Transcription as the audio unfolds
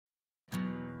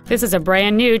This is a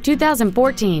brand new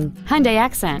 2014 Hyundai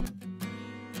Accent.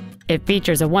 It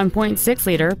features a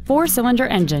 1.6-liter four-cylinder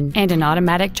engine and an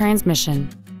automatic transmission.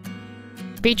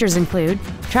 Features include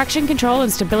traction control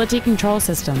and stability control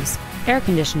systems, air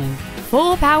conditioning,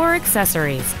 full power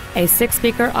accessories, a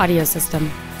 6-speaker audio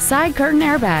system, side curtain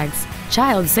airbags,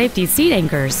 child safety seat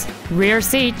anchors, rear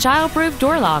seat child-proof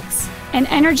door locks, an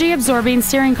energy-absorbing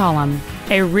steering column,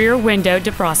 a rear window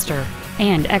defroster,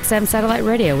 and XM satellite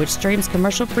radio which streams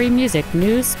commercial-free music,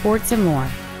 news, sports, and more.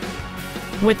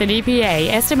 With an EPA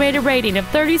estimated rating of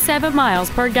 37 miles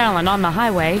per gallon on the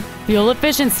highway, fuel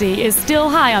efficiency is still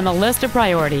high on the list of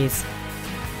priorities.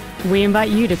 We invite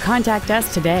you to contact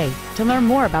us today to learn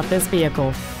more about this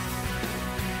vehicle.